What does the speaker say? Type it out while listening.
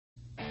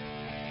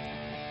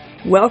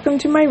Welcome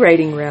to my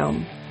writing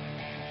realm.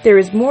 There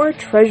is more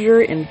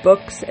treasure in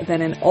books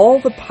than in all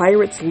the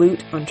pirates'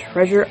 loot on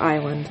Treasure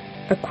Island.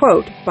 A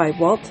quote by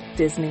Walt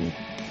Disney.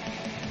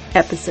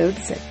 Episode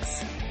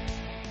 6.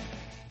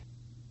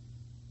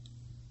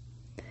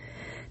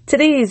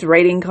 Today's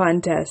writing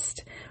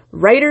contest.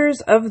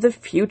 Writers of the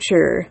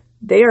Future.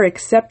 They are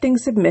accepting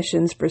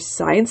submissions for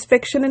science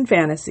fiction and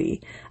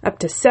fantasy, up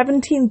to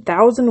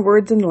 17,000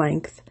 words in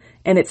length,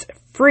 and it's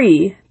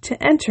free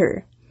to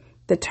enter.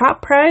 The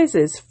top prize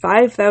is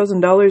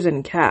 $5,000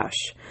 in cash.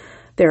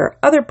 There are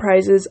other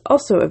prizes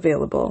also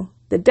available.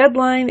 The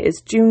deadline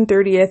is June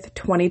 30th,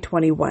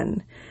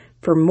 2021.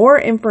 For more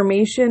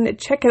information,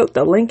 check out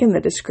the link in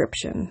the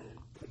description.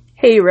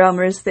 Hey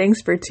Realmers,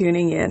 thanks for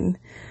tuning in.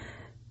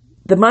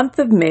 The month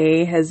of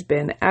May has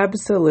been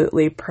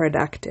absolutely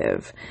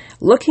productive.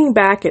 Looking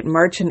back at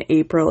March and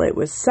April, it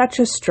was such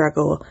a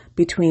struggle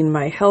between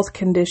my health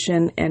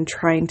condition and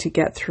trying to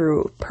get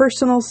through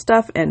personal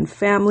stuff and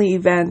family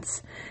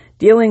events,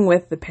 dealing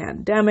with the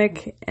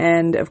pandemic,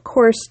 and of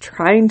course,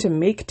 trying to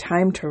make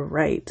time to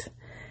write.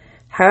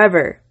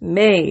 However,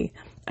 May,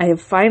 I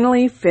have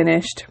finally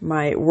finished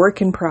my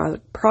work in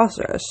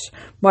process.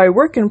 My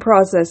work in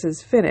process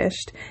is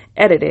finished,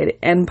 edited,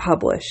 and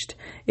published.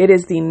 It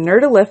is the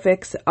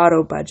Nerdalyfics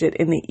Auto Budget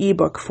in the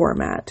ebook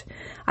format.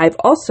 I've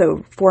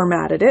also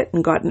formatted it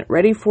and gotten it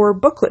ready for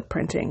booklet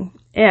printing.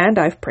 And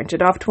I've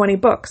printed off 20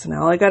 books, and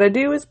all I gotta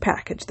do is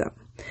package them.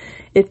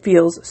 It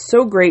feels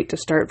so great to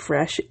start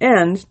fresh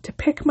and to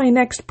pick my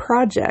next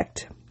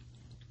project.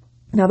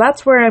 Now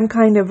that's where I'm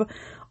kind of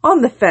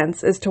on the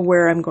fence as to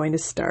where I'm going to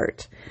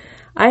start.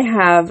 I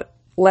have,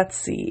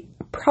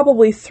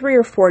 probably 3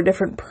 or 4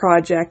 different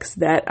projects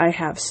that I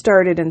have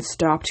started and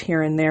stopped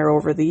here and there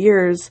over the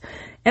years,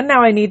 and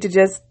now I need to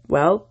just,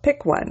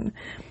 pick one.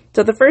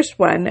 So the first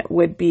one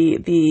would be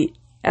the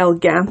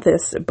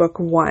Elganthus Book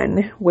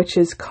 1, which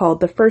is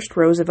called The First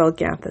Rose of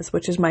Elganthus,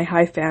 which is my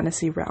high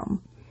fantasy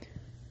realm.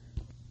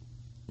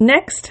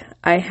 Next,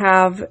 I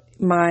have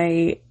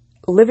my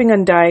Living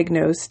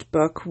Undiagnosed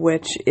book,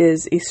 which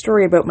is a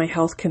story about my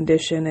health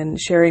condition and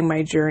sharing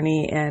my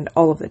journey and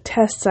all of the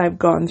tests I've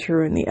gone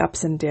through and the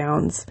ups and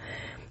downs.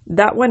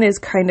 That one is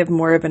kind of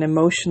more of an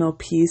emotional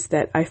piece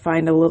that I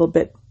find a little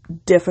bit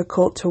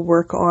difficult to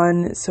work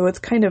on. So it's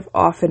kind of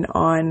off and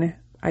on.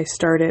 I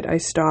start it, I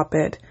stop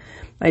it.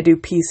 I do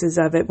pieces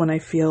of it when I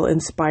feel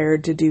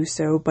inspired to do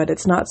so, but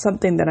it's not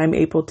something that I'm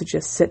able to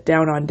just sit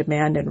down on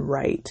demand and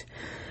write.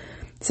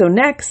 So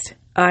next,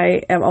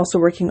 I am also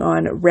working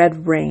on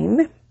Red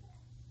Rain.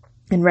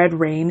 And Red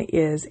Rain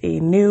is a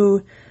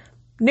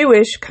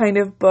newish kind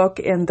of book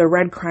in the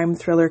Red Crime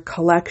Thriller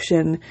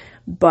collection,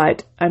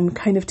 but I'm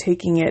kind of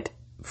taking it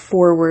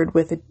forward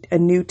with a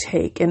new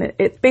take. And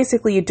it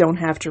basically, you don't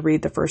have to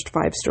read the first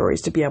 5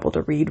 stories to be able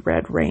to read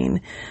Red Rain.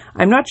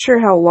 I'm not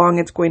sure how long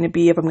it's going to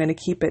be, if I'm going to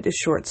keep it a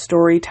short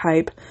story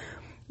type,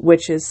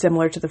 which is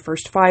similar to the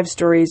first 5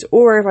 stories,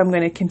 or if I'm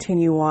going to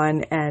continue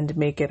on and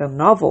make it a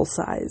novel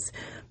size,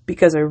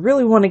 because I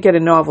really want to get a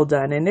novel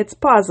done, and it's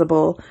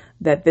possible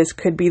that this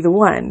could be the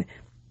one.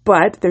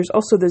 But there's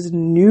also this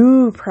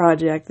new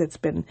project that's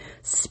been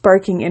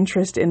sparking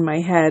interest in my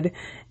head,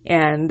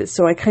 and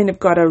so I kind of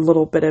got a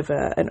little bit of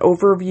an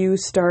overview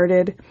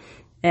started,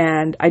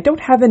 and I don't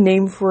have a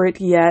name for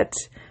it yet,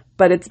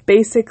 but it's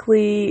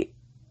basically,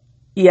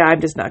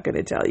 I'm just not going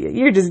to tell you.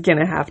 You're just going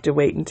to have to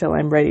wait until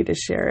I'm ready to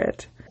share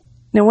it.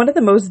 Now, one of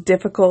the most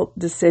difficult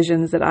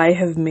decisions that I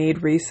have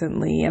made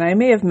recently, and I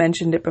may have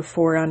mentioned it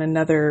before on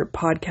another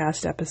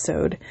podcast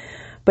episode,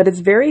 but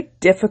it's very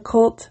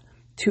difficult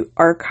to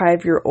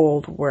archive your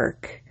old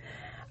work.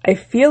 I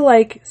feel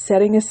like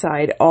setting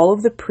aside all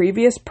of the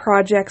previous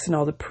projects and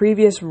all the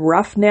previous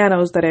rough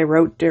nanos that I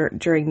wrote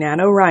during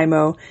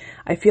NaNoWriMo,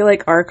 I feel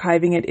like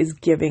archiving it is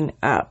giving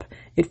up.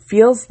 It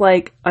feels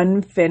like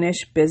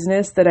unfinished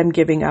business that I'm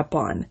giving up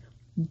on.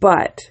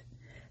 But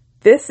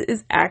this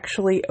is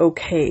actually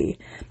okay.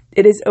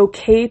 It is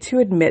okay to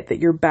admit that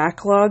your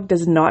backlog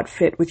does not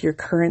fit with your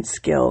current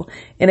skill,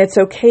 and it's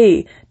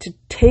okay to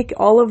take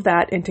all of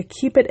that and to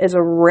keep it as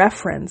a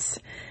reference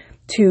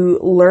to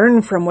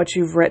learn from what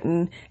you've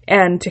written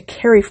and to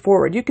carry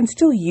forward. You can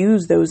still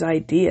use those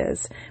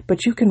ideas,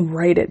 but you can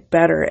write it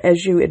better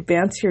as you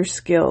advance your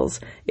skills.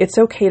 It's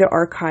okay to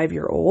archive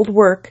your old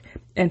work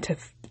and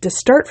to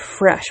start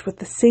fresh with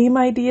the same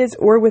ideas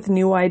or with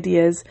new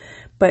ideas,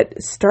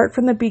 but start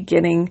from the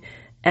beginning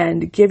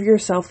and give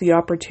yourself the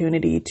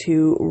opportunity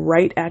to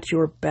write at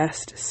your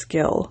best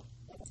skill.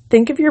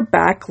 Think of your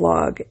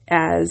backlog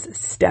as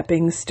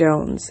stepping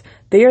stones.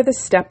 They are the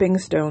stepping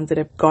stones that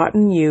have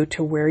gotten you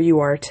to where you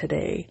are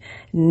today.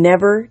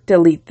 Never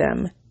delete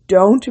them.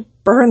 Don't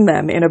burn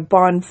them in a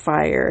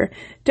bonfire.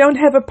 Don't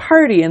have a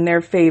party in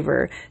their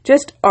favor.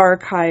 Just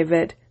archive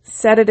it,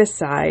 set it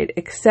aside,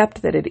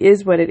 accept that it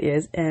is what it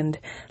is, and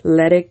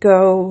let it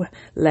go,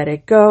 let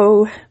it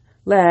go.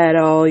 Let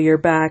all your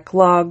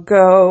backlog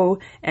go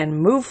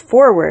and move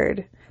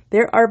forward.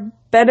 There are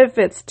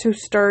benefits to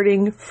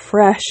starting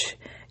fresh.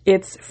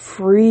 It's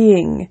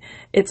freeing.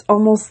 It's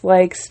almost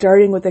like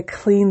starting with a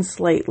clean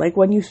slate, like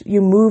when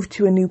you move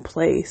to a new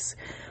place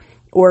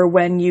or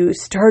when you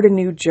start a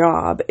new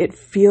job. It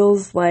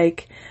feels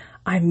like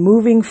I'm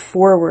moving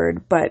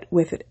forward, but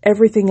with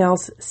everything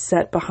else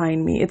set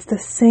behind me. It's the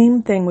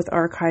same thing with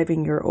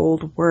archiving your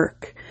old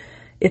work.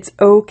 It's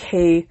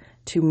okay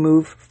to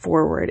move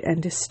forward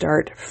and to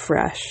start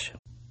fresh.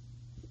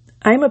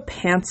 I'm a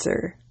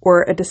pantser,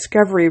 or a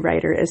discovery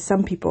writer, as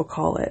some people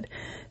call it.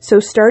 So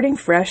starting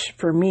fresh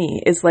for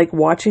me is like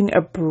watching a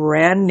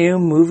brand new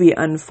movie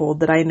unfold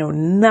that I know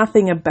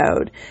nothing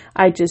about.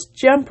 I just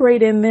jump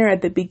right in there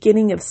at the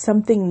beginning of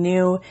something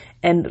new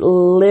and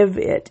live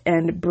it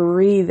and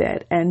breathe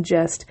it and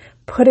just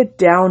put it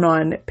down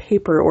on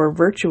paper or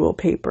virtual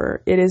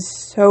paper. It is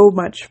so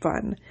much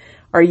fun.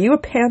 Are you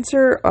a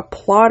pantser, a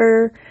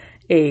plotter,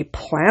 a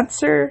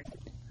plantser?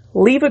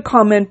 Leave a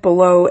comment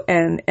below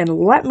and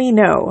let me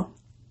know.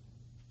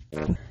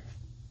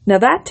 Now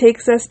that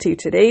takes us to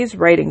today's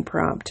writing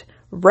prompt.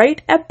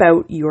 Write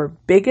about your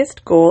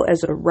biggest goal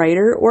as a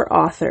writer or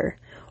author.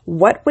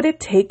 What would it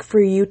take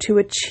for you to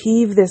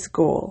achieve this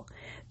goal?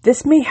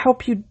 This may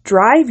help you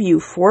drive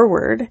you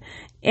forward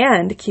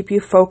and keep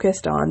you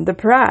focused on the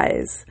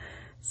prize.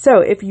 So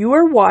if you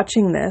are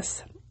watching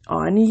this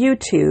on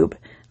YouTube,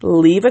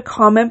 leave a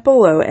comment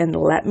below and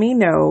let me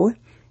know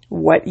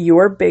what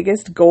your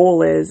biggest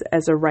goal is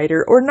as a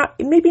writer, or not,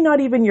 maybe not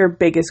even your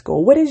biggest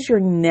goal. What is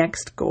your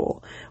next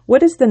goal?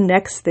 What is the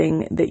next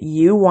thing that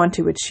you want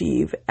to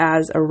achieve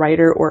as a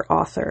writer or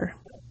author?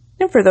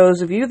 And for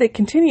those of you that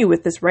continue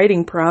with this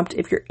writing prompt,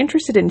 if you're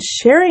interested in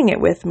sharing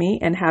it with me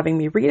and having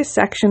me read a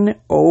section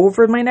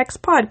over my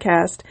next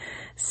podcast,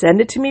 send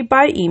it to me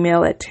by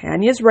email at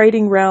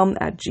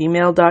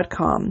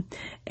tanyaswritingrealm@gmail.com.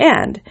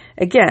 And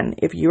again,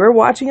 if you are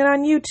watching it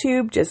on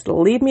YouTube, just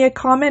leave me a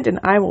comment and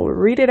I will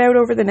read it out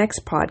over the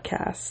next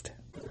podcast.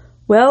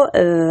 Well,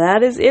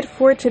 that is it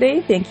for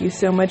today. Thank you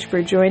so much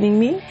for joining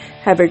me.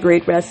 Have a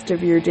great rest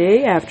of your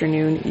day,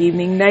 afternoon,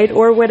 evening, night,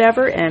 or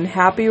whatever, and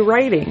happy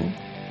writing.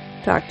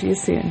 Talk to you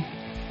soon.